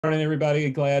Morning, everybody.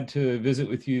 Glad to visit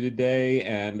with you today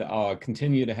and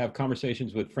continue to have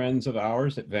conversations with friends of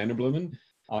ours at Vanderbloemen.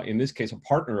 In this case, a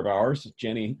partner of ours,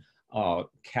 Jenni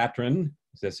Catron.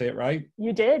 Did I say it right?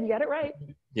 You did. You got it right.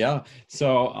 Yeah.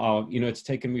 So, it's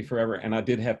taken me forever. And I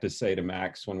did have to say to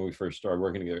Max when we first started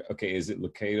working together, okay, is it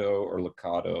Lucado or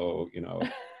Lucado?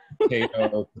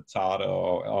 Potato,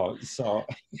 potato.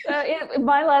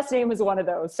 My last name is one of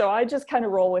those, so I just kind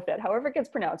of roll with it, however it gets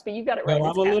pronounced. But you got it right. Well,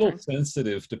 It's I'm a little Catherine.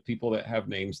 sensitive to people that have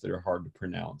names that are hard to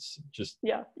pronounce. Just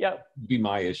Yeah. be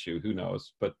my issue. Who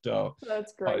knows? But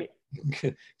That's uh, great.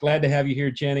 glad to have you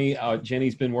here, Jenni.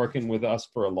 Jenni's been working with us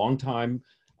for a long time.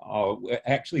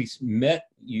 Actually met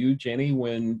you, Jenni,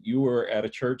 when you were at a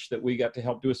church that we got to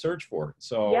help do a search for.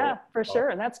 So Yeah, for sure.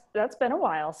 And that's been a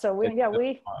while. So it's been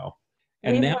a while.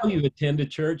 And we've now you attend a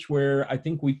church where I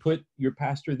think we put your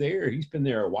pastor there. He's been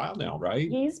there a while now, right?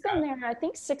 he's been there, I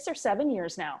think, 6 or 7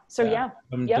 years now. So Yeah.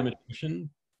 yep,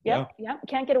 Demonstration. Yeah.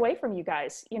 Can't get away from you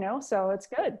guys, so it's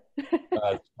good.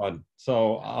 It's fun.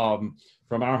 So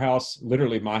from our house,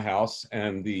 literally my house,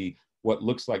 and the what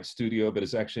looks like studio, but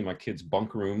it's actually my kid's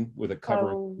bunk room with a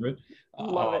cover over it.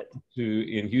 Love it.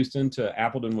 In Houston to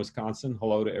Appleton, Wisconsin.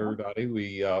 Hello to everybody.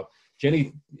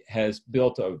 Jenni has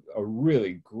built a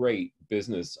really great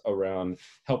business around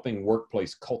helping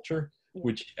workplace culture,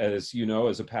 which, as you know,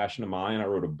 is a passion of mine. I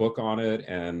wrote a book on it,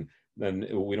 and then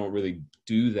we don't really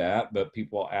do that, but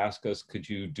people ask us, could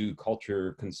you do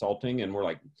culture consulting? And we're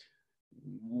like,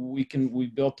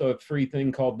 we built a free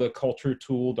thing called the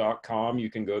culturetool.com.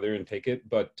 You can go there and take it.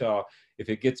 But if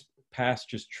it gets past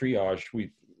just triage,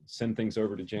 we send things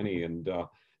over to Jenni. And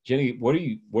Jenni, what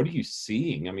are you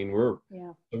seeing? I mean, we're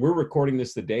recording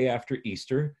this the day after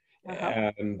Easter.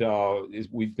 And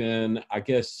we've been, I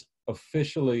guess,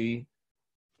 officially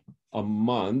a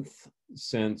month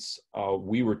since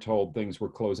we were told things were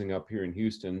closing up here in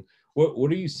Houston.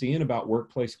 What are you seeing about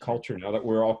workplace culture now that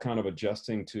we're all kind of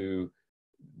adjusting to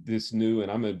this new,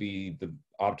 and I'm going to be the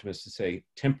optimist to say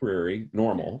temporary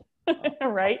normal?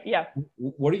 Right. Yeah.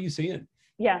 What are you seeing?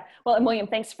 Yeah. Well, and William,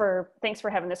 thanks for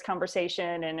having this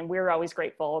conversation. And we're always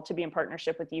grateful to be in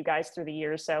partnership with you guys through the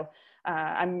years. So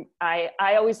I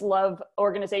always love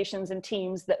organizations and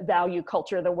teams that value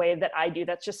culture the way that I do.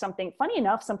 That's just something, funny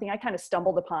enough, something I kind of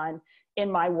stumbled upon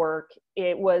in my work.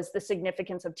 It was the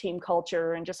significance of team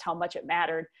culture and just how much it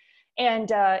mattered.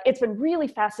 And it's been really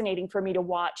fascinating for me to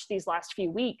watch these last few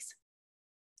weeks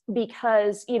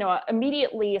because,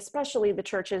 immediately, especially the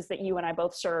churches that you and I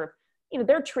both serve,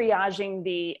 they're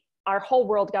triaging our whole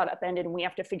world got upended and we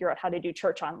have to figure out how to do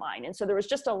church online. And so there was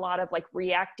just a lot of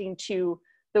reacting to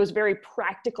those very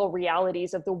practical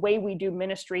realities of the way we do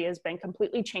ministry has been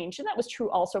completely changed. And that was true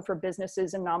also for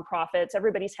businesses and nonprofits.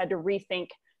 Everybody's had to rethink,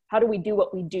 how do we do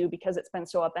what we do, because it's been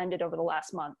so upended over the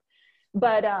last month.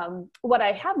 But what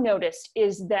I have noticed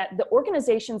is that the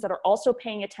organizations that are also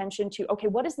paying attention to, okay,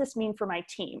 what does this mean for my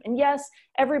team? And yes,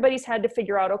 everybody's had to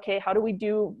figure out, okay, how do we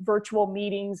do virtual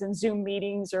meetings and Zoom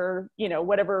meetings or,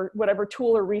 whatever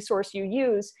tool or resource you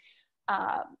use.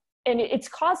 And it's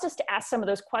caused us to ask some of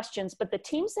those questions, but the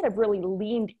teams that have really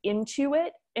leaned into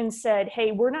it and said,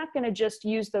 hey, we're not going to just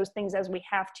use those things as we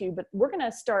have to, but we're going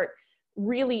to start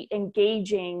really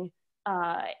engaging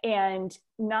and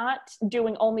not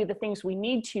doing only the things we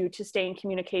need to stay in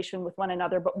communication with one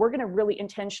another, but we're going to really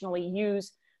intentionally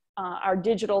use our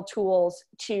digital tools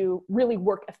to really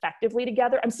work effectively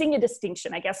together. I'm seeing a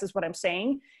distinction, I guess is what I'm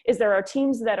saying, is there are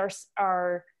teams that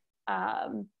are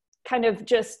kind of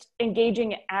just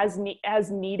engaging as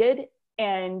needed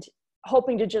and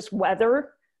hoping to just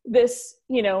weather this,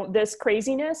 this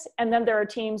craziness. And then there are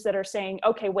teams that are saying,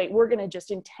 okay, wait, we're going to just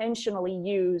intentionally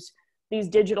use these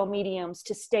digital mediums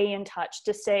to stay in touch,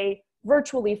 to stay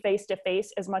virtually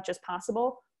face-to-face as much as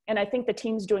possible. And I think the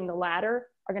teams doing the latter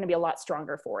are going to be a lot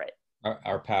stronger for it.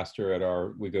 Our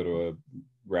pastor we go to a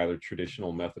rather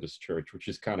traditional Methodist church, which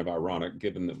is kind of ironic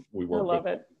given that we work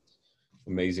with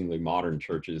amazingly modern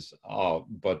churches.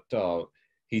 But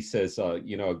he says, a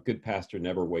good pastor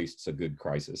never wastes a good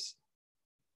crisis.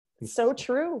 So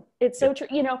true. It's so true.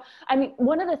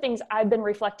 One of the things I've been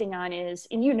reflecting on is,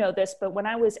 and this, but when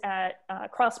I was at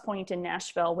Cross Point in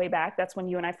Nashville way back, that's when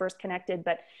you and I first connected.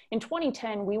 But in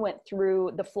 2010, we went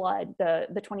through the flood, the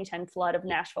 2010 flood of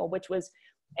Nashville, which was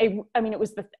it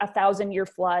was a 1,000-year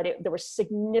flood. There was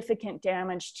significant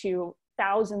damage to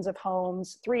thousands of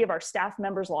homes. 3 of our staff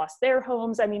members lost their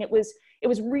homes. It was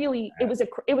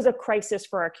a crisis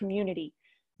for our community.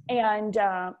 And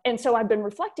so I've been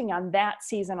reflecting on that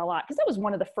season a lot, because that was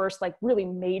one of the first really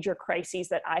major crises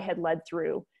that I had led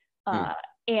through.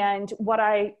 And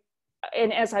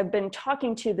as I've been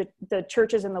talking to the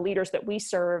churches and the leaders that we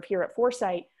serve here at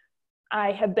Foresight,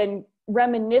 I have been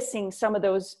reminiscing some of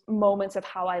those moments of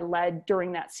how I led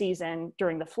during that season,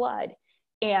 during the flood.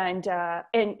 And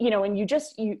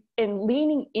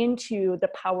leaning into the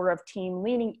power of team,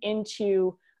 leaning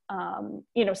into,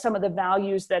 some of the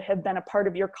values that have been a part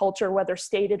of your culture, whether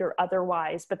stated or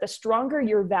otherwise. But the stronger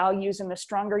your values and the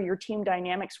stronger your team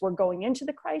dynamics were going into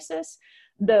the crisis,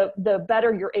 the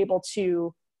better you're able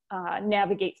to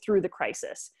navigate through the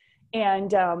crisis.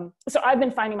 And so I've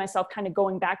been finding myself kind of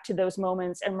going back to those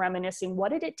moments and reminiscing,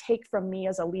 what did it take from me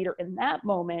as a leader in that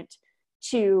moment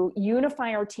to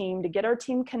unify our team, to get our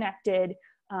team connected?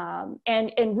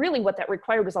 And really what that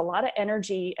required was a lot of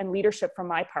energy and leadership from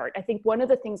my part. I think one of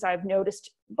the things I've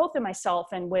noticed both in myself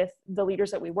and with the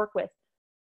leaders that we work with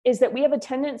is that we have a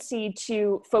tendency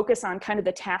to focus on kind of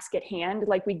the task at hand.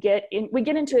 Like we get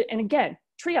into, and again,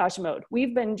 triage mode.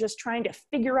 We've been just trying to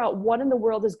figure out what in the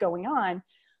world is going on.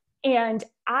 And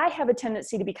I have a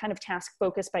tendency to be kind of task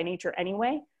focused by nature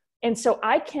anyway. And so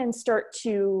I can start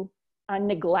to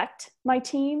neglect my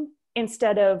team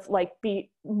instead of like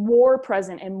be more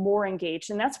present and more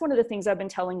engaged. And that's one of the things I've been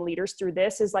telling leaders through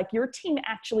this is like, your team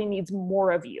actually needs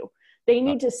more of you. They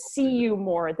need to see you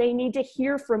more. They need to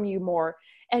hear from you more.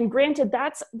 And granted,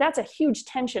 that's a huge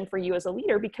tension for you as a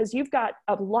leader, because you've got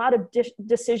a lot of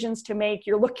decisions to make.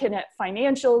 You're looking at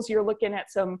financials, you're looking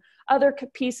at some other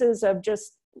pieces of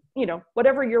just,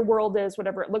 whatever your world is,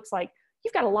 whatever it looks like.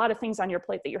 You've got a lot of things on your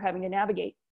plate that you're having to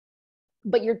navigate.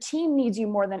 But your team needs you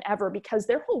more than ever because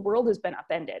their whole world has been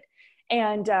upended.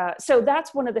 And so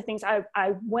that's one of the things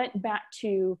I went back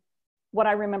to what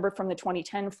I remember from the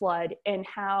 2010 flood, and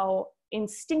how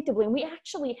instinctively, and we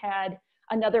actually had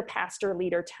another pastor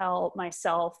leader tell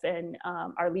myself and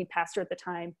our lead pastor at the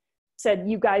time, said,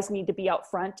 you guys need to be out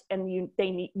front, and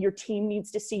your team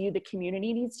needs to see you, the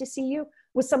community needs to see you,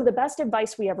 was some of the best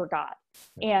advice we ever got.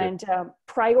 And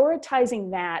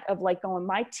prioritizing that of like going,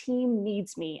 my team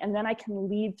needs me, and then I can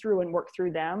lead through and work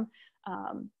through them,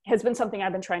 has been something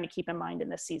I've been trying to keep in mind in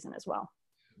this season as well.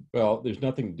 Well, there's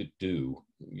nothing to do,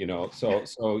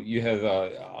 so you have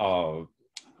the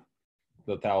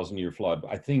 1,000-year flood.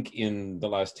 I think in the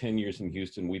last 10 years in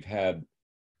Houston, we've had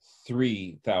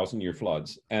 3,000-year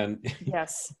floods. And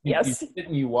yes, you yes. sit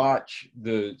and you watch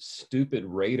the stupid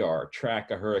radar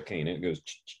track a hurricane, and it goes,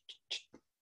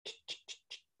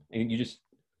 and you just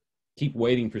keep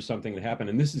waiting for something to happen.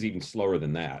 And this is even slower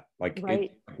than that. Like, right.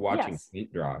 It's like watching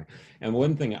paint dry. And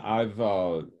one thing I've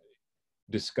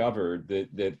discovered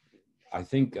that I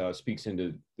think speaks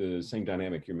into the same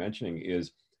dynamic you're mentioning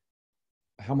is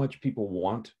how much people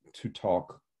want to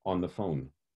talk on the phone.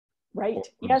 Right.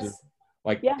 Yes.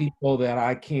 Like people that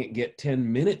I can't get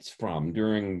 10 minutes from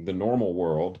during the normal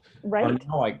world are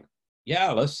now like,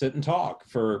 let's sit and talk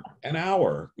for an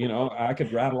hour. I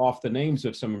could rattle off the names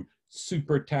of some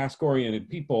super task-oriented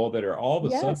people that are all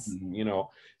of a sudden,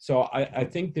 so I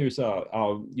think there's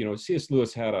C.S.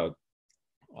 Lewis had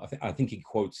I think he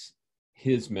quotes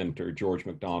his mentor, George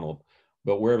MacDonald,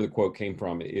 but wherever the quote came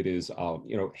from, it is,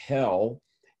 hell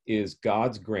is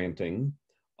God's granting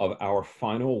of our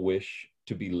final wish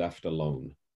to be left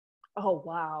alone. Oh,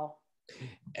 wow.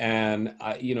 And,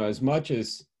 as much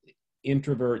as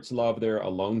introverts love their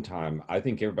alone time, I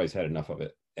think everybody's had enough of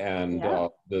it. And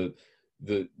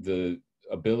the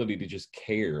ability to just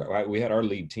care. Right? We had our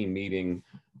lead team meeting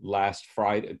last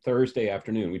Thursday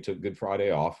afternoon. We took Good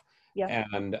Friday off. Yeah.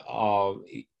 And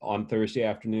on Thursday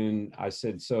afternoon, I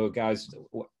said, so guys,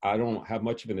 I don't have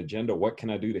much of an agenda. What can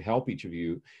I do to help each of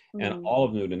you? And all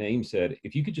of them to name said,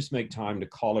 if you could just make time to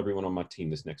call everyone on my team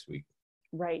this next week.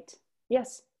 Right.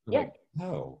 Yes. I'm like,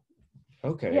 oh,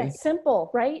 okay. Yeah,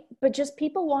 simple, right? But just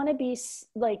people want to be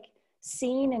like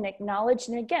seen and acknowledged.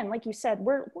 And again, like you said,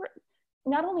 we're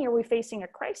not only are we facing a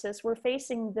crisis, we're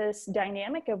facing this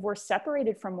dynamic of we're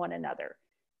separated from one another.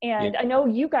 And I know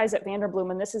you guys at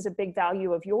Vanderbloemen, this is a big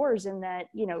value of yours in that,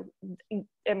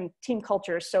 team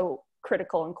culture is so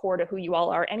critical and core to who you all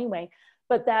are anyway,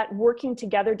 but that working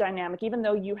together dynamic, even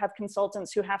though you have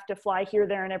consultants who have to fly here,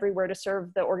 there, and everywhere to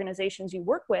serve the organizations you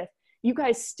work with, you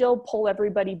guys still pull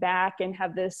everybody back and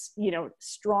have this,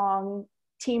 strong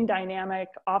team dynamic,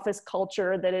 office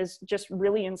culture that is just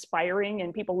really inspiring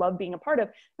and people love being a part of.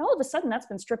 And all of a sudden that's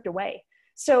been stripped away.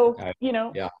 So,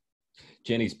 Yeah.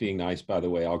 Jenni's being nice, by the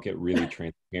way. I'll get really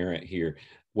transparent here.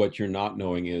 What you're not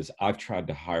knowing is I've tried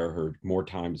to hire her more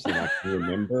times than I can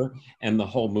remember. And the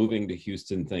whole moving to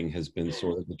Houston thing has been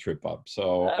sort of the trip up.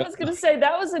 So I was going to say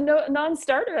that was a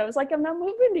non-starter. I was like, I'm not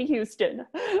moving to Houston.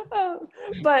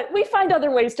 But we find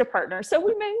other ways to partner. So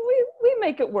we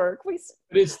make it work.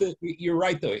 But you're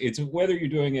right, though. It's whether you're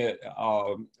doing it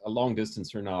a long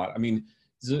distance or not. I mean,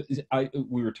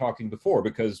 we were talking before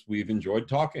because we've enjoyed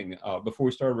talking before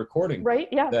we started recording. Right.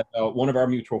 Yeah. That one of our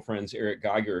mutual friends, Eric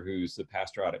Geiger, who's the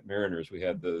pastor out at Mariners, we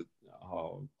had the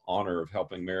honor of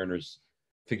helping Mariners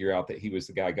figure out that he was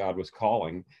the guy God was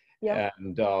calling. Yep.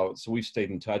 And so we've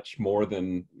stayed in touch more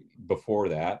than before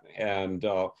that. And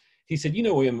he said, you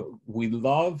know, William, we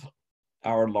love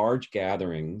our large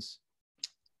gatherings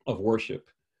of worship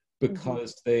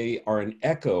because they are an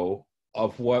echo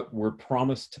of what we're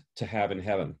promised to have in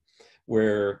heaven,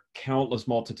 where countless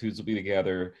multitudes will be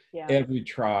together, every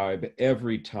tribe,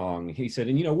 every tongue. He said,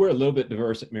 and you know, we're a little bit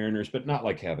diverse at Mariners, but not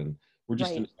like heaven. We're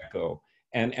just an echo.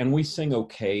 And we sing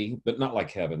okay, but not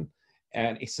like heaven.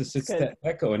 And he says, it's that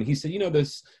echo. And he said, you know,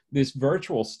 this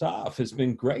virtual stuff has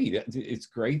been great. It's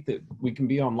great that we can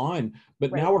be online,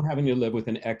 but now we're having to live with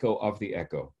an echo of the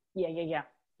echo. Yeah.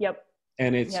 Yep.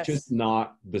 And it's just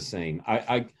not the same.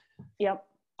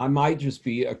 I might just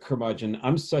be a curmudgeon.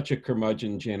 I'm such a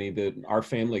curmudgeon, Jenny, that our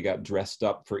family got dressed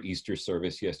up for Easter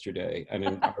service yesterday.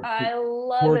 And I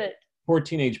love it. Poor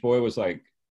teenage boy was like,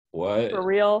 what? For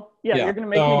real? Yeah. You're going to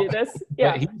make me do this?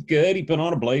 Yeah. He's good. He put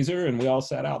on a blazer and we all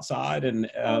sat outside and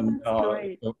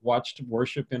watched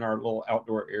worship in our little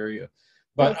outdoor area.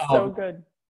 But that's so good.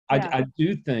 I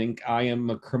do think I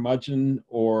am a curmudgeon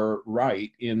or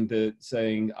right in the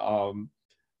saying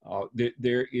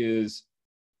there is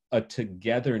a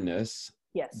togetherness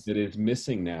that is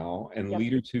missing now, and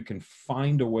leaders who can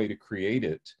find a way to create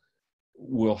it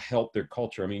will help their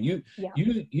culture. I mean, you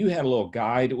had a little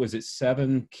guide. Was it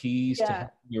 7 keys to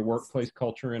help your workplace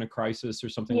culture in a crisis or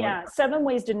something like that? 7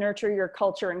 ways to nurture your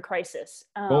culture in crisis.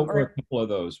 What were a couple of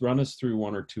those? Run us through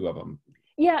 1 or 2 of them.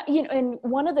 Yeah, you know, and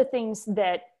one of the things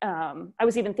that I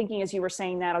was even thinking as you were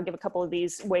saying that, I'll give a couple of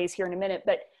these ways here in a minute,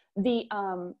 but the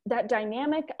that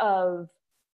dynamic of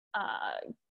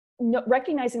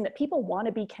recognizing that people want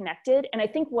to be connected. And I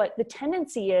think what the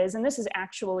tendency is, and this is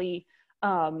actually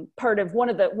part of one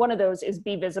of those is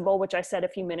be visible, which I said a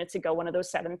few minutes ago. One of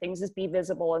those 7 things is be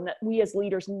visible, and that we as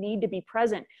leaders need to be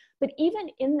present. But even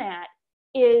in that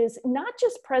is not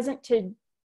just present to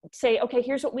say, okay,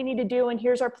 here's what we need to do, and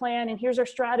here's our plan, and here's our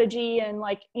strategy, and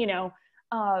like, you know,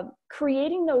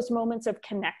 creating those moments of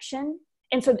connection.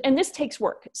 And this takes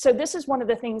work. So this is one of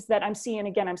the things that I'm seeing.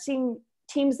 Again, I'm seeing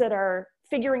teams that are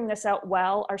figuring this out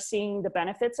well are seeing the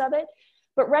benefits of it,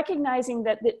 but recognizing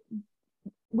that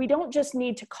we don't just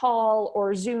need to call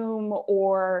or Zoom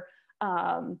or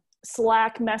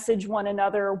Slack message one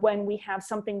another when we have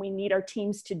something we need our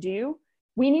teams to do.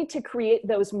 We need to create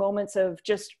those moments of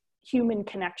just human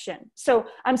connection. So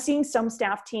I'm seeing some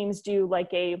staff teams do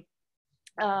like a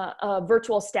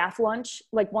virtual staff lunch,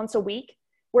 like once a week,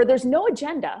 where there's no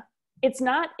agenda. It's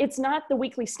not the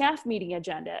weekly staff meeting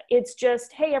agenda. It's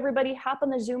just, hey, everybody hop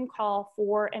on the Zoom call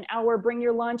for an hour, bring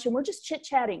your lunch, and we're just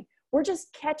chit-chatting. We're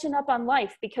just catching up on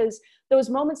life, because those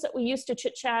moments that we used to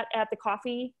chit-chat at the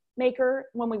coffee maker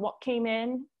when we came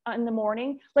in the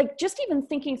morning, like just even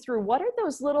thinking through what are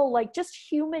those little like just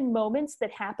human moments that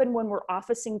happen when we're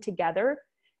officing together,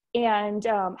 and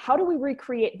how do we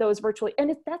recreate those virtually?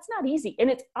 And that's not easy, and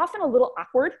it's often a little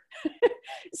awkward.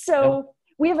 So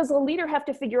we have, as a leader, have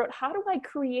to figure out, how do I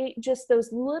create just those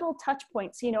little touch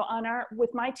points, you know, with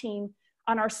my team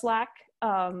on our Slack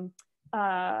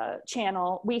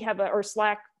channel, we have or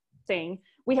Slack thing,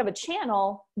 we have a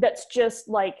channel that's just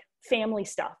like family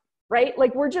stuff, right?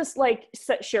 Like we're just like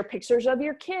share pictures of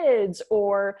your kids,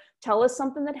 or tell us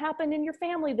something that happened in your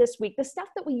family this week. The stuff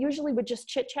that we usually would just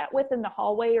chit chat with in the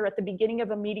hallway or at the beginning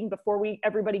of a meeting before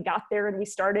everybody got there and we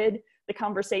started the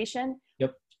conversation.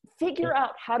 Figure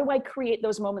out, how do I create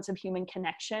those moments of human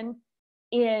connection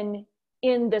in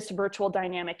this virtual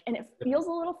dynamic? And it feels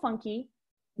a little funky,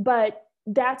 but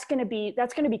that's going to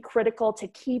be critical to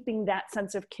keeping that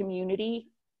sense of community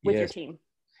with your team.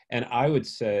 And I would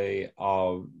say,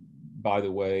 by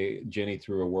the way, Jenny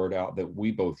threw a word out that we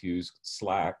both use,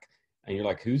 Slack. And you're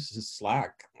like, who's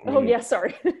Slack? I mean,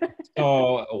 sorry.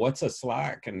 So what's a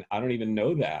Slack? And I don't even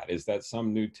know that. Is that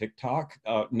some new TikTok?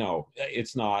 No,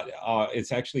 it's not.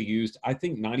 It's actually used, I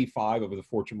think 95 of the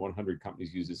Fortune 100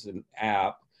 companies uses an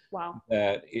app. Wow.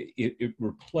 That it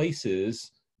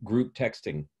replaces group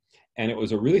texting. And it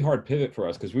was a really hard pivot for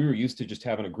us, because we were used to just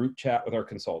having a group chat with our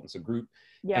consultants, a group.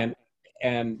 And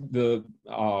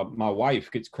my wife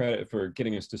gets credit for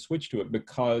getting us to switch to it,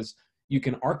 because you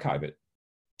can archive it.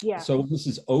 So this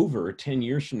is over 10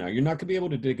 years from now. You're not going to be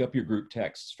able to dig up your group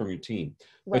texts from your team,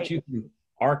 but you can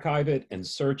archive it and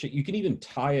search it. You can even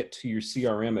tie it to your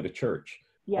CRM at a church.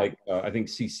 Like I think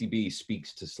CCB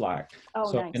speaks to Slack.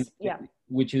 Nice.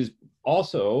 Which is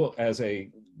also, as a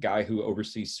guy who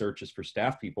oversees searches for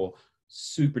staff people,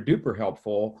 super duper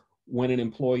helpful when an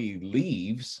employee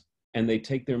leaves and they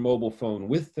take their mobile phone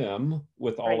with them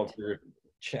with all of their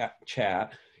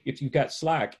chat, if you've got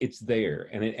Slack, it's there,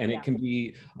 and it can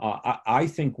be. I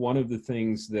think one of the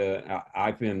things that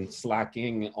I've been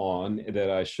slacking on that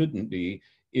I shouldn't be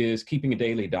is keeping a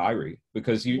daily diary,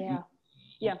 because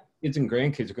kids and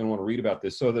grandkids are going to want to read about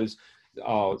this. So there's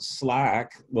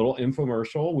Slack, little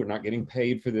infomercial. We're not getting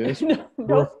paid for this.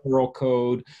 Referral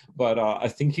code, but I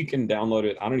think you can download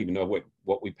it. I don't even know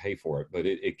what we pay for it, but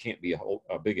it can't be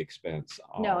a big expense.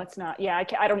 No, it's not. Yeah,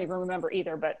 I don't even remember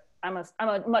either, but I'm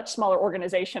a much smaller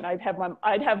organization. I'd have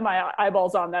my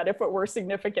eyeballs on that if it were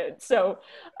significant. So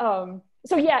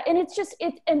yeah, and it's just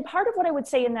and part of what I would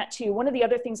say in that too, one of the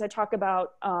other things I talk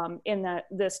about in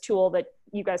this tool that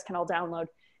you guys can all download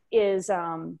is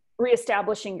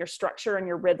reestablishing your structure and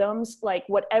your rhythms, like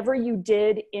whatever you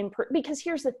did because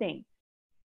here's the thing.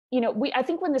 I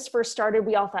think when this first started,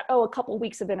 we all thought, a couple of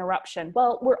weeks of interruption.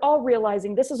 Well, we're all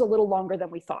realizing this is a little longer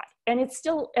than we thought. And it's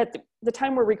still, at the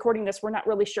time we're recording this, we're not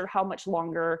really sure how much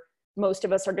longer most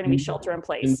of us are going to be shelter in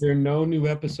place. And there are no new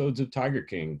episodes of Tiger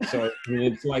King. So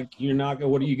it's like,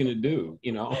 what are you going to do?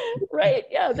 Right.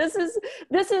 Yeah. This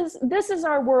is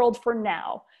our world for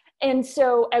now. And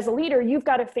so as a leader, you've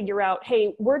got to figure out,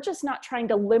 hey, we're just not trying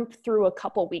to limp through a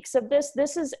couple weeks of this.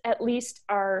 This is at least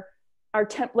our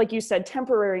like you said,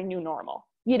 temporary new normal.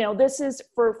 This is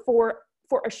for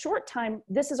a short time,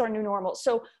 this is our new normal.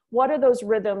 So what are those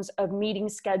rhythms of meeting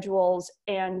schedules,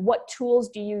 and what tools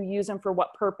do you use them for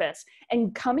what purpose?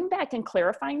 And coming back and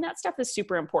clarifying that stuff is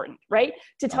super important, right?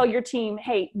 To tell your team,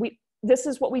 hey, this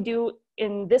is what we do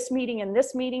in this meeting,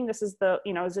 this is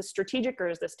is this strategic or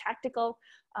is this tactical?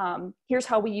 Here's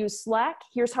how we use Slack.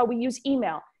 Here's how we use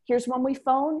email. Here's when we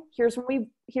phone. Here's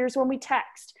when we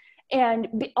text. And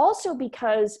also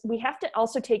because we have to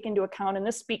also take into account, and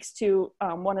this speaks to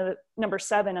one of the number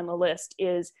 7 on the list,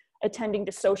 is attending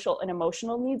to social and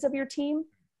emotional needs of your team.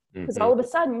 Because all of a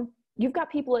sudden, you've got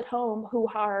people at home who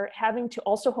are having to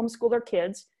also homeschool their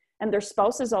kids, and their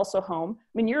spouse is also home. I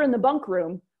mean, you're in the bunk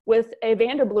room with a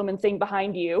Vanderbloemen thing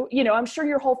behind you. I'm sure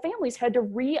your whole family's had to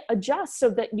readjust so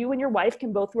that you and your wife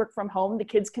can both work from home. The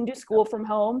kids can do school from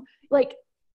home. Like,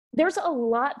 there's a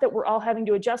lot that we're all having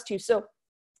to adjust to. So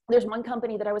there's one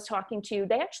company that I was talking to,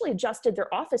 they actually adjusted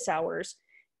their office hours,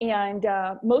 and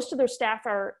most of their staff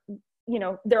are,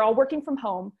 they're all working from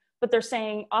home, but they're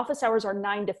saying office hours are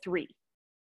 9 to 3.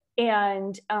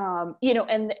 And,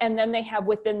 and then they have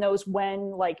within those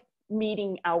when like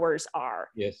meeting hours are.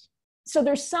 Yes. So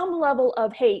there's some level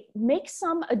of, hey, make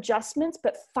some adjustments,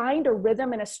 but find a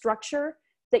rhythm and a structure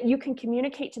that you can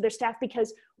communicate to their staff,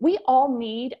 because we all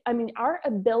need, our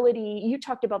ability, you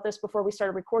talked about this before we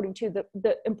started recording too,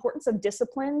 the importance of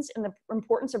disciplines and the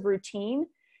importance of routine.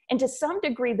 And to some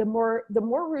degree, the more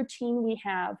routine we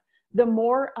have, the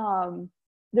more,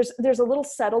 there's a little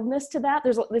settledness to that.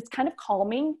 It's kind of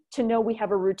calming to know we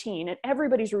have a routine, and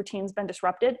everybody's routine's been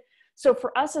disrupted. So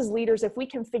for us as leaders, if we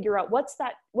can figure out what's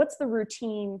the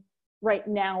routine right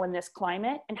now in this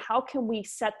climate, and how can we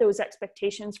set those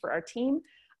expectations for our team,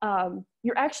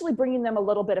 you're actually bringing them a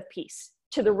little bit of peace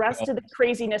to the rest of the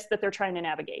craziness that they're trying to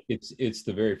navigate. It's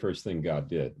the very first thing God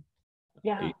did.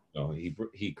 Yeah.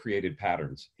 He created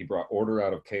patterns. He brought order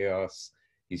out of chaos.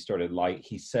 He started light.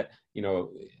 He set,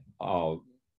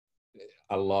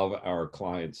 I love our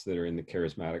clients that are in the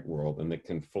charismatic world and that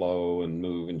can flow and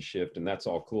move and shift, and that's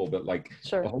all cool. But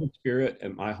the Holy Spirit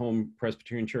at my home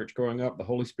Presbyterian church growing up, the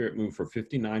Holy Spirit moved for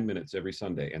 59 minutes every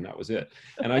Sunday, and that was it.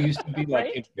 And I used to be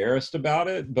embarrassed about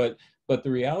it, but the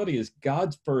reality is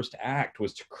God's first act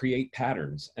was to create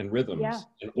patterns and rhythms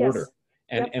and order.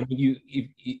 And when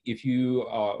if you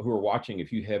who are watching,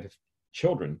 if you have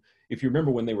children, if you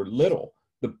remember when they were little,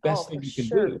 the best thing you can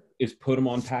do is put them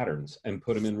on patterns and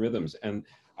put them in rhythms. And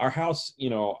our house,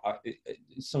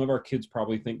 some of our kids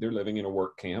probably think they're living in a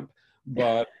work camp,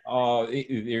 but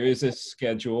there is a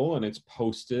schedule, and it's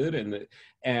posted,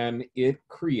 and it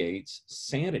creates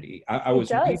sanity. I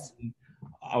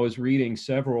was reading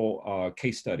several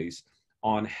case studies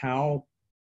on how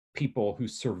people who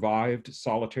survived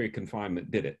solitary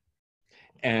confinement did it.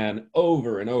 And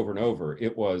over and over and over,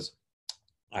 it was,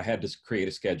 I had to create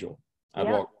a schedule. I'd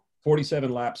walk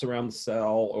 47 laps around the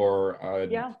cell, or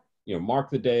I'd, mark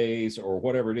the days or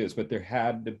whatever it is, but there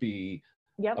had to be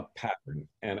a pattern.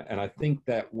 And I think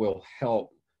that will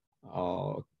help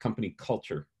company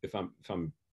culture.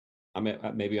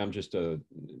 Maybe I'm just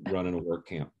running a work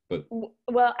camp, but.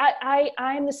 Well,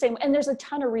 I'm the same. And there's a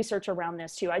ton of research around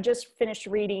this too. I just finished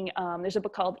reading, there's a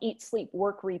book called Eat, Sleep,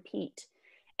 Work, Repeat.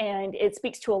 And it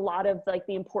speaks to a lot of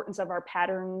the importance of our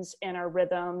patterns and our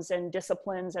rhythms and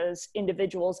disciplines as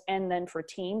individuals, and then for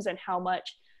teams, and how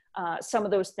much some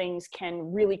of those things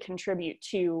can really contribute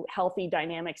to healthy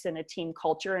dynamics in a team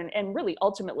culture, and really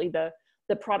ultimately the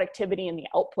productivity and the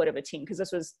output of a team.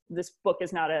 Because this book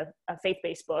is not a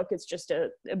faith-based book. It's just a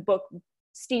book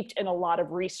steeped in a lot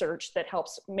of research that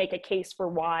helps make a case for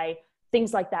why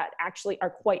things like that actually are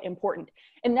quite important.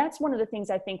 And that's one of the things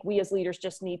I think we as leaders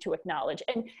just need to acknowledge.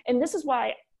 And this is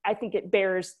why I think it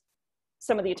bears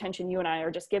some of the attention you and I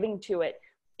are just giving to it,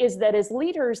 is that as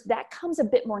leaders, that comes a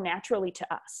bit more naturally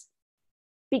to us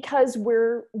because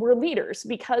we're leaders,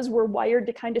 because we're wired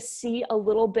to kind of see a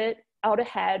little bit out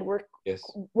ahead.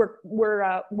 We're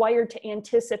wired to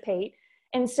anticipate.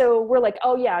 And so we're like,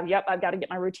 oh yeah, yep, I've got to get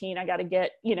my routine. I got to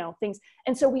get, things.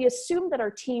 And so we assume that our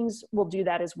teams will do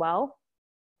that as well.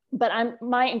 But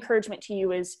my encouragement to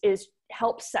you is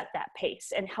help set that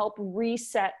pace and help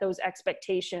reset those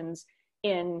expectations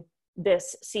in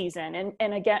this season.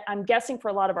 And again, I'm guessing for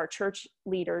a lot of our church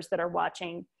leaders that are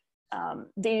watching,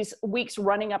 these weeks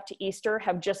running up to Easter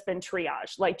have just been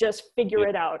triage, like just figure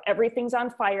it out. Everything's on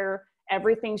fire.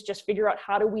 Everything's just figure out,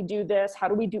 how do we do this? How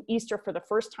do we do Easter for the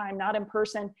first time, not in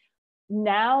person?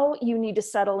 Now you need to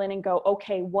settle in and go,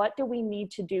 okay, what do we need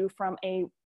to do from a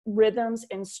rhythms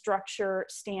and structure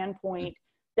standpoint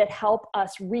that help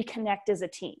us reconnect as a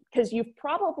team? Because you've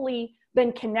probably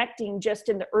been connecting just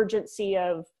in the urgency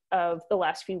of the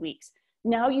last few weeks.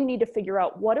 Now you need to figure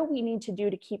out, what do we need to do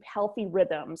to keep healthy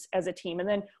rhythms as a team? And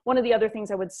then one of the other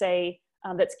things I would say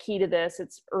that's key to this,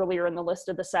 it's earlier in the list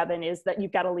of the 7, is that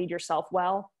you've got to lead yourself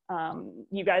well.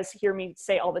 You guys hear me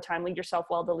say all the time, lead yourself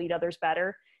well to lead others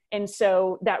better. And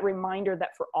so that reminder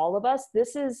that for all of us,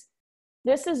 this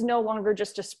is no longer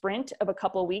just a sprint of a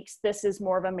couple of weeks. This is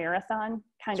more of a marathon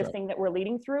kind of thing that we're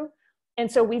leading through.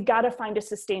 And so we've got to find a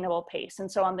sustainable pace.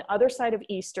 And so on the other side of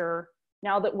Easter,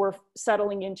 now that we're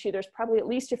settling into, there's probably at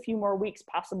least a few more weeks,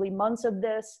 possibly months of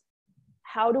this.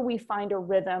 How do we find a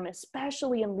rhythm,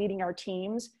 especially in leading our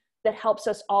teams, that helps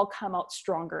us all come out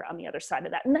stronger on the other side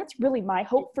of that? And that's really my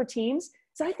hope for teams.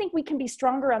 So I think we can be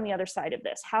stronger on the other side of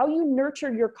this. How you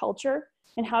nurture your culture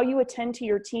and how you attend to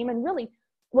your team. And really,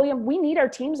 William, we need our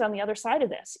teams on the other side of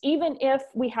this, even if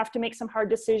we have to make some hard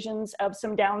decisions of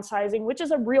some downsizing, which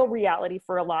is a real reality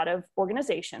for a lot of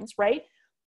organizations, right?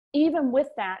 Even with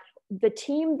that, the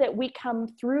team that we come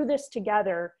through this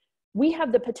together, we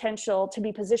have the potential to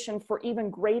be positioned for even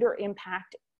greater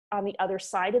impact on the other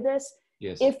side of this.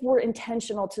 Yes. If we're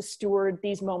intentional to steward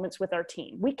these moments with our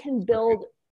team. We can build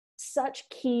such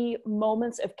key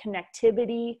moments of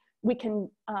connectivity. We can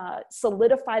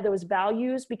solidify those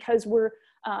values because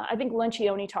I think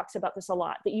Lencioni talks about this a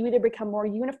lot, that you either become more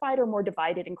unified or more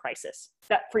divided in crisis,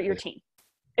 that for your team.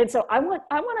 And so I want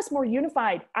us more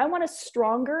unified. I want us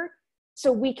stronger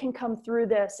so we can come through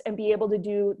this and be able to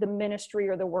do the ministry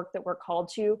or the work that we're called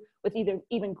to with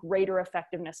even greater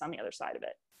effectiveness on the other side of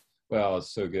it. Well,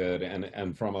 it's so good.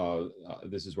 And from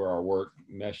this is where our work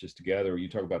meshes together. You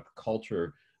talk about the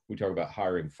culture, we talk about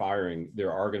hiring, firing.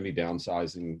 There are going to be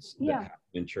downsizings that happen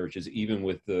in churches, even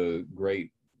with the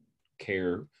great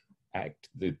CARE Act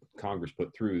that Congress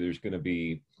put through. There's going to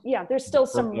be there's still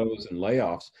some furloughs and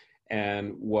layoffs.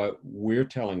 And what we're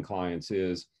telling clients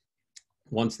is,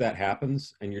 once that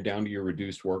happens and you're down to your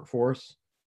reduced workforce,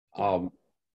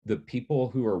 the people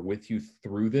who are with you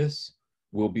through this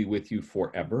will be with you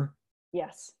forever.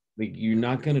 Yes. Like, you're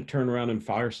not going to turn around and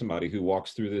fire somebody who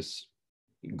walks through this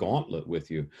gauntlet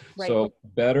with you. Right. So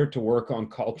better to work on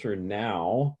culture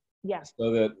now. Yeah.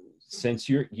 So that since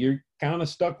you're kind of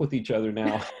stuck with each other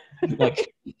now,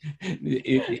 like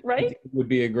it would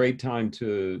be a great time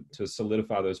to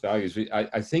solidify those values.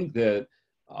 I think that,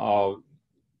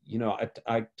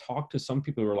 I talk to some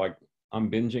people who are like, I'm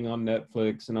binging on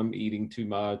Netflix and I'm eating too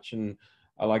much and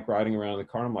I like riding around in the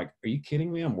car. I'm like, are you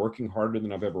kidding me? I'm working harder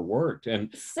than I've ever worked.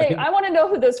 And I want to know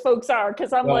who those folks are,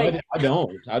 because I'm I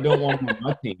don't want them on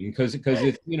my team because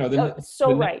it's,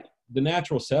 the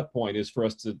natural set point is for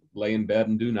us to lay in bed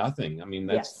and do nothing. I mean,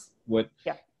 that's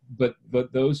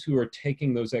but those who are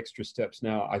taking those extra steps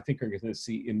now, I think are going to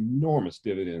see enormous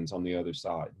dividends on the other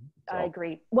side. So. I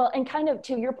agree. Well, and kind of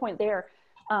to your point there,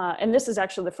 and this is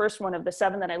actually the first one of the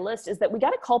 7 that I list, is that we got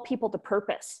to call people to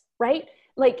purpose, right?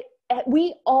 Like,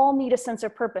 we all need a sense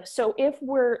of purpose. So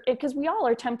because we all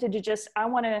are tempted to just, I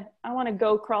want to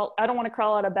go crawl. I don't want to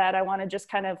crawl out of bed. I want to just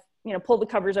kind of, pull the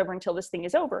covers over until this thing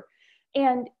is over.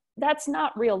 And that's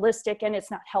not realistic and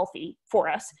it's not healthy for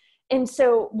us. And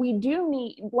so we do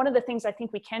need, one of the things I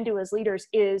think we can do as leaders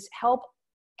is help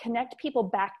connect people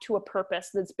back to a purpose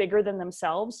that's bigger than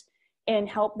themselves and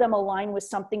help them align with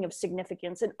something of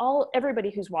significance. And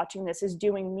everybody who's watching this is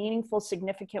doing meaningful,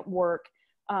 significant work.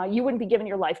 You wouldn't be giving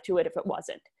your life to it if it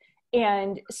wasn't.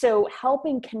 And so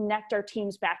helping connect our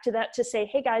teams back to that, to say,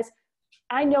 hey guys,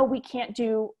 I know we can't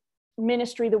do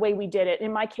ministry the way we did it.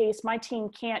 In my case, my team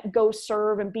can't go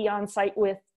serve and be on site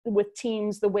with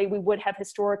teams the way we would have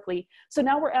historically. So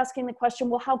now we're asking the question,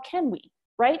 well, how can we,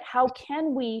 right? How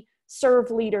can we serve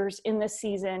leaders in this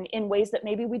season in ways that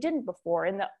maybe we didn't before?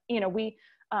 And we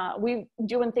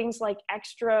doing things like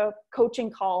extra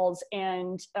coaching calls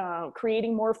and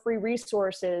creating more free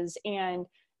resources and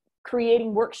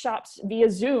creating workshops via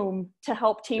Zoom to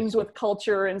help teams with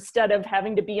culture instead of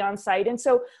having to be on site. And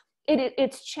so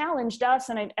it's challenged us,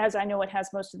 and as I know it has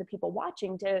most of the people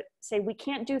watching, to say we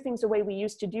can't do things the way we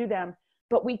used to do them,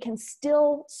 but we can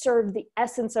still serve the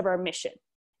essence of our mission.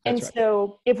 That's right.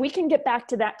 So if we can get back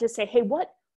to that, to say, hey,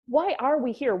 why are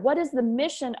we here? What is the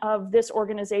mission of this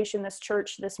organization, this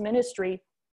church, this ministry?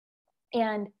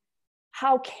 And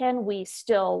how can we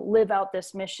still live out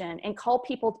this mission and call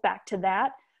people back to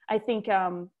that? I think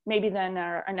maybe then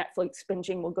our Netflix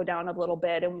binging will go down a little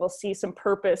bit, and we'll see some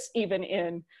purpose even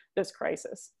in this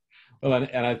crisis. Well,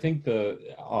 and I think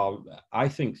I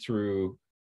think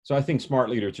smart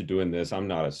leaders are doing this. I'm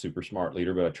not a super smart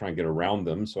leader, but I try and get around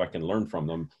them so I can learn from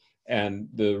them. And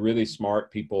the really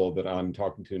smart people that I'm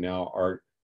talking to now are,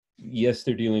 yes,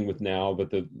 they're dealing with now, but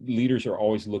the leaders are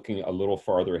always looking a little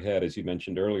farther ahead, as you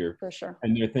mentioned earlier. For sure.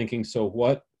 And they're thinking, so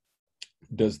what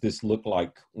does this look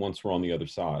like once we're on the other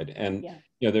side? And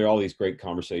there are all these great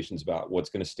conversations about what's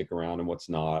going to stick around and what's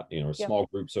not. Small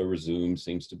groups over Zoom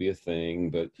seems to be a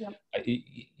thing, but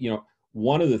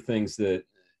one of the things that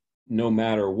no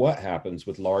matter what happens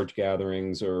with large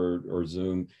gatherings or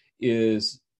Zoom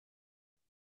is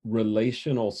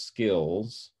relational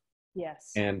skills.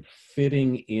 Yes. And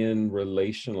fitting in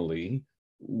relationally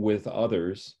with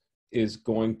others is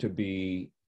going to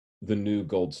be the new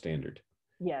gold standard.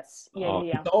 Yes.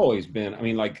 It's always been,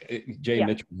 like Jay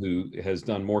Mitchell, who has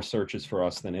done more searches for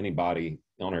us than anybody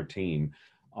on our team,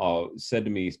 said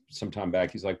to me some time back,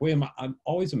 he's like, William, I'm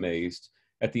always amazed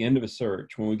at the end of a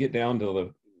search, when we get down to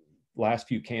the last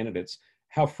few candidates,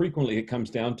 how frequently it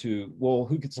comes down to, well,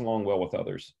 who gets along well with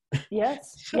others?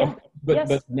 Yes.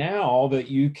 But now that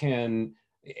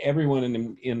everyone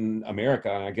in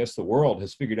America, and I guess the world,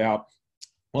 has figured out,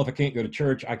 well, if I can't go to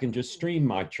church, I can just stream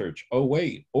my church. Oh,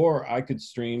 wait. Or I could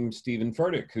stream Stephen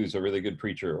Furtick, who's a really good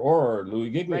preacher, or Louis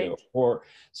Giglio. Right.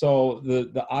 So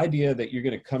the idea that you're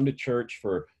going to come to church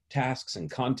for tasks and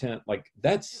content, like,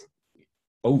 that's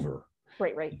over.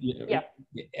 Right.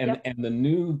 And the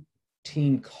new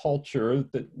team culture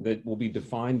that will be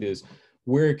defined is,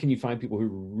 where can you find people who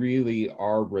really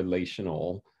are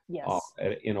relational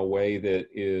in a way that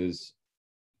is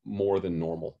more than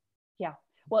normal? Yeah.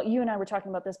 Well, you and I were talking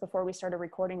about this before we started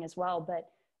recording as well, but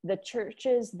the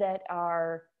churches that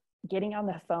are getting on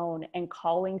the phone and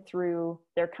calling through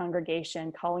their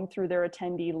congregation, calling through their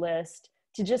attendee list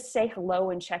to just say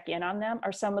hello and check in on them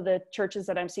are some of the churches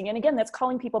that I'm seeing. And again, that's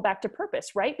calling people back to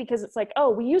purpose, right? Because it's like, oh,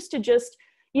 we used to just,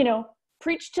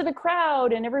 preach to the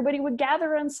crowd and everybody would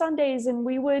gather on Sundays, and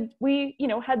we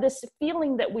had this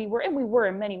feeling that we were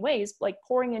in many ways, like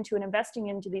pouring into and investing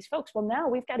into these folks. Well, now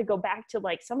we've got to go back to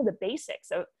like some of the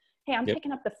basics of, hey, I'm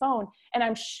picking up the phone. And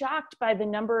I'm shocked by the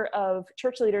number of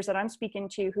church leaders that I'm speaking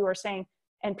to who are saying,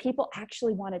 and people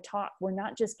actually want to talk. We're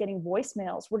not just getting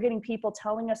voicemails. We're getting people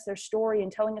telling us their story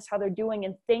and telling us how they're doing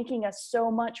and thanking us so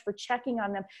much for checking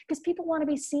on them, because people want to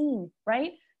be seen,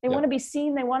 right? They want to be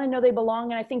seen. They want to know they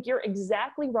belong. And I think you're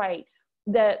exactly right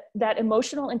that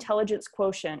emotional intelligence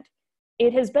quotient,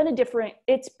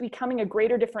 it's becoming a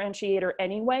greater differentiator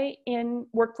anyway in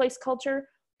workplace culture,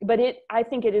 but I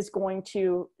think it is going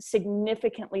to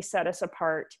significantly set us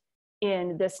apart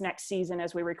in this next season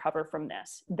as we recover from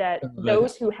this, that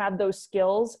those who have those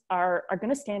skills are going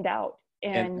to stand out.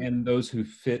 And those who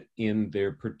fit in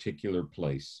their particular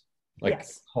place, like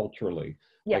culturally.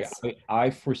 Yes. Like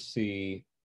I foresee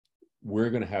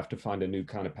we're going to have to find a new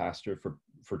kind of pastor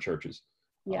for churches.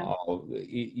 Yeah.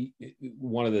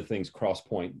 One of the things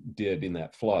Crosspoint did in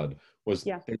that flood was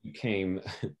they became,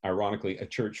 ironically, a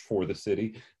church for the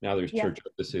city. Now there's Church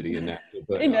of the City in Nashville.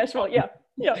 But, in Nashville, yeah.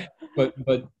 But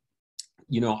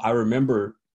I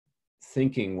remember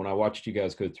thinking when I watched you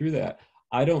guys go through that,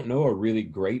 I don't know a really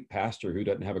great pastor who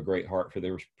doesn't have a great heart for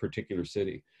their particular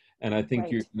city. And I think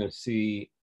you're going to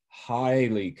see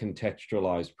highly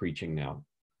contextualized preaching now.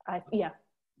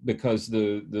 Because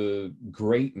the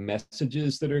great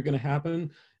messages that are going to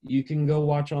happen, you can go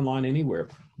watch online anywhere.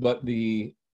 But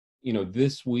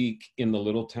this week in the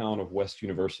little town of West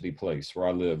University Place, where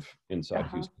I live inside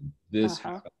Houston, this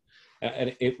happened.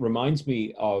 And it reminds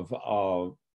me of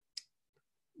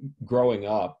growing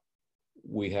up.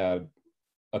 We had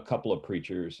a couple of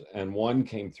preachers, and one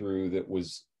came through that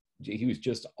he was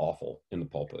just awful in the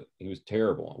pulpit. He was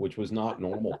terrible, which was not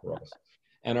normal for us.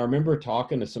 And I remember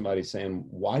talking to somebody saying,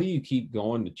 why do you keep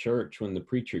going to church when the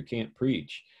preacher can't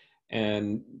preach?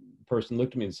 And the person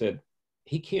looked at me and said,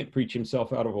 he can't preach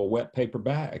himself out of a wet paper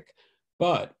bag,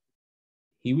 but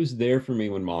he was there for me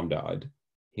when mom died.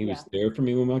 He was there for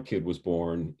me when my kid was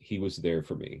born. He was there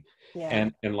for me. Yeah.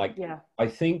 And like, I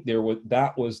think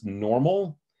that was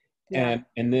normal. Yeah.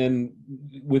 And then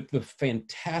with the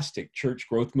fantastic church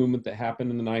growth movement that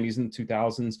happened in the 90s and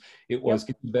 2000s, it was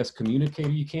get the best communicator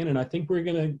you can. And I think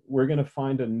we're gonna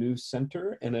find a new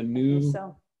center, and a new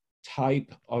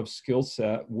type of skill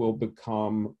set will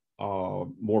become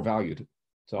more valued.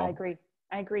 So I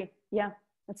agree. Yeah,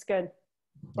 that's good.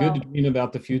 Good to dream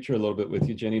about the future a little bit with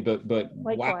you, Jenny. But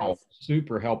likewise. Wow,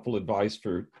 super helpful advice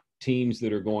for teams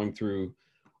that are going through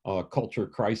culture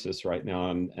crisis right now,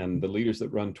 and the leaders that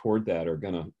run toward that are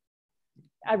gonna.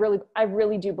 I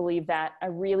really do believe that. I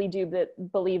really do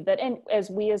believe that. And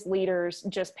as we as leaders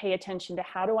just pay attention to,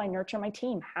 how do I nurture my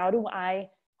team? How do I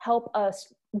help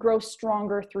us grow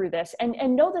stronger through this, and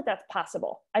know that that's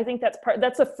possible. I think that's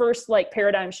the first like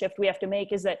paradigm shift we have to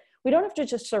make, is that we don't have to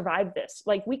just survive this.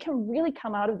 Like, we can really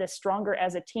come out of this stronger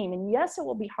as a team. And yes, it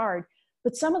will be hard,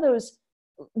 but some of those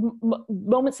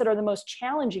moments that are the most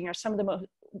challenging are some of the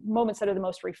moments that are the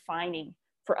most refining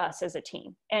for us as a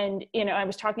team. And, you know, I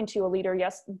was talking to a leader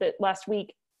last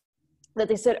week that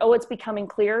they said, oh, it's becoming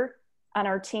clear on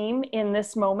our team in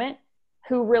this moment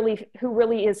who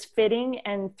really is fitting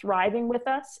and thriving with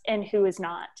us and who is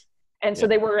not. And so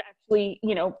they were actually,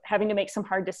 you know, having to make some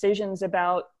hard decisions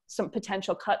about some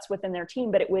potential cuts within their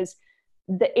team, but it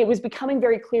was becoming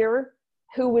very clear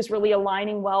who was really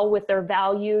aligning well with their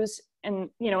values. And,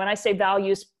 you know, when I say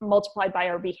values multiplied by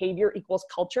our behavior equals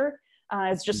culture,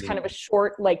 it's just kind of a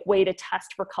short like way to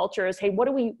test for culture is, hey, what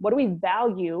do we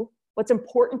value? What's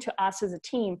important to us as a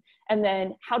team? And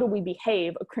then how do we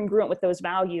behave congruent with those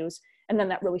values? And then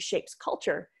that really shapes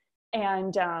culture.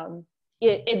 And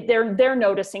they're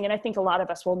noticing, and I think a lot of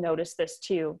us will notice this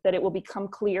too, that it will become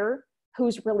clear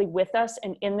who's really with us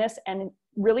and in this, and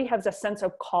really has a sense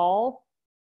of call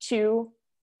to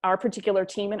our particular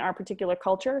team and our particular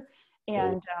culture.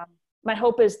 And my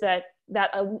hope is that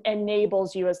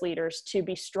enables you as leaders to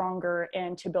be stronger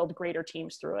and to build greater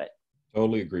teams through it.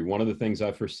 Totally agree. One of the things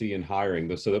I foresee in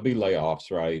hiring, so there'll be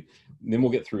layoffs, right? And then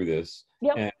we'll get through this.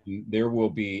 And there will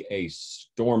be a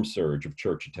storm surge of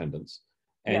church attendance.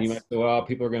 And you might say, well,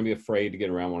 people are going to be afraid to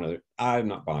get around one another. I'm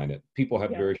not buying it. People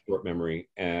have very short memory,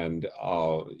 and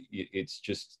it's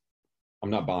just,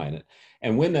 I'm not buying it.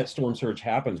 And when that storm surge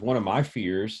happens, one of my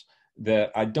fears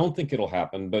that I don't think it'll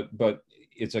happen, but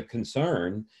it's a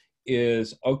concern,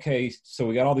 is, okay, so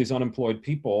we got all these unemployed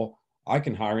people. I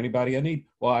can hire anybody I need.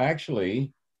 Well,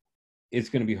 actually, it's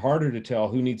going to be harder to tell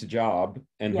who needs a job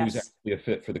and who's actually a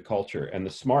fit for the culture. And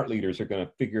the smart leaders are going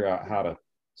to figure out how to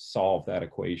solve that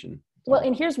equation. Well,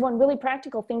 and here's one really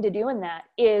practical thing to do in that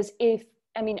is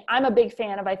I'm a big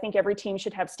fan of, I think every team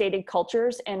should have stated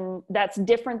cultures, and that's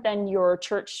different than your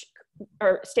church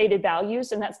or stated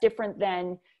values. And that's different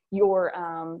than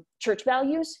your church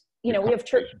values. You know, we have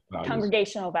church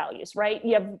congregational values, right?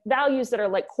 You have values that are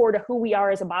like core to who we are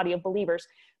as a body of believers,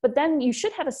 but then you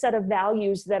should have a set of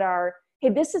values that are, hey,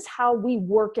 this is how we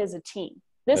work as a team.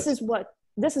 This is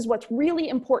what's really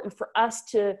important for us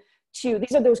to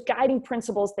these are those guiding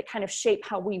principles that kind of shape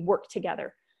how we work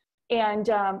together. And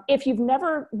if you've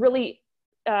never really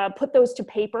put those to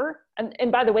paper,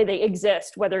 and by the way, they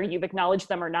exist, whether you've acknowledged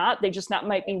them or not, they just not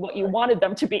might be what you wanted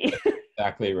them to be.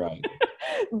 Exactly right.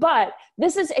 But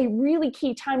this is a really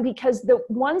key time, because the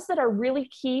ones that are really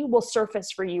key will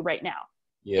surface for you right now.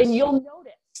 Yes. And you'll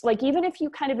notice, like, even if you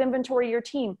kind of inventory your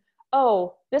team,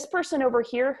 oh, this person over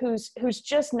here who's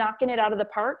just knocking it out of the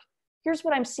park, here's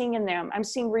what I'm seeing in them. I'm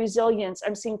seeing resilience.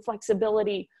 I'm seeing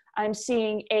flexibility. I'm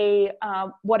seeing a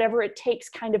whatever it takes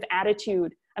kind of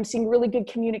attitude. I'm seeing really good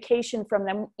communication from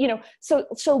them. You know,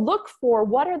 so look for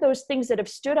what are those things that have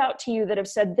stood out to you that have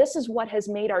said, this is what has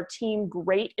made our team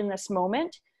great in this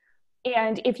moment.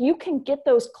 And if you can get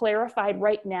those clarified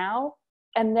right now,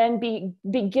 and then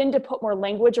begin to put more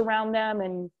language around them,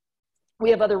 and we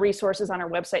have other resources on our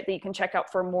website that you can check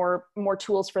out for more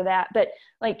tools for that. But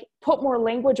like, put more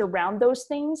language around those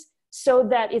things so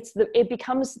that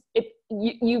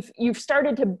you've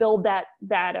started to build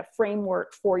that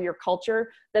framework for your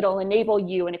culture that'll enable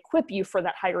you and equip you for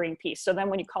that hiring piece. So then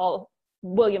when you call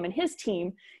William and his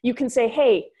team, you can say,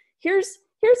 hey, here's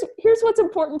what's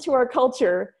important to our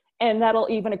culture. And that'll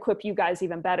even equip you guys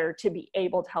even better to be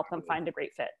able to help them find a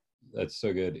great fit. That's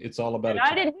so good. It's all about And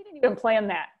we didn't even plan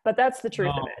that, but that's the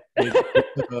truth of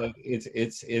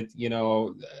it. You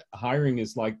know, hiring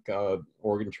is like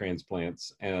organ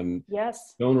transplants, and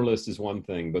Yes. donor list is one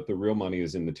thing, but the real money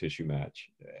is in the tissue match.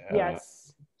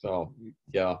 Yes. So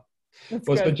yeah. That's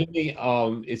Well, so good.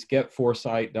 Jenni, it's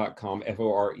getforesight.com,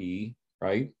 FORE,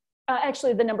 right?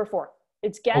 Actually, the number 4.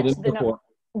 It's Oh, get the number 4.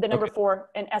 the number Okay. 4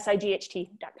 and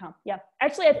sight.com. Yeah.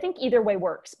 Actually, I think either way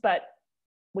works, but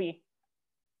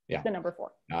Yeah. the number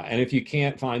 4. And if you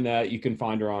can't find that, you can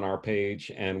find her on our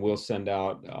page, and we'll send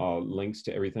out links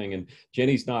to everything. And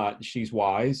she's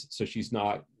wise, so she's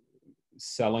not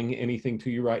selling anything to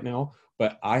you right now.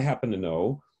 But I happen to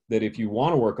know that if you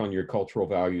want to work on your cultural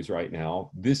values right now,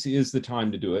 this is the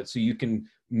time to do it. So you can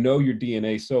know your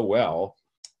DNA so well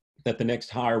that the next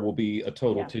hire will be a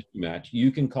total tissue match.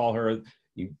 You can call her.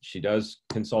 She does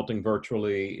consulting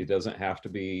virtually. It doesn't have to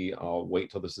be wait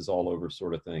till this is all over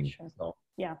sort of thing. Sure. So.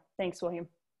 Yeah. Thanks, William.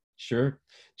 Sure.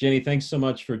 Jenni, thanks so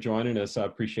much for joining us. I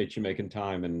appreciate you making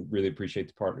time and really appreciate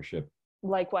the partnership.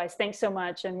 Likewise. Thanks so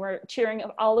much. And we're cheering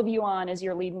all of you on as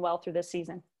you're leading well through this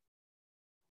season.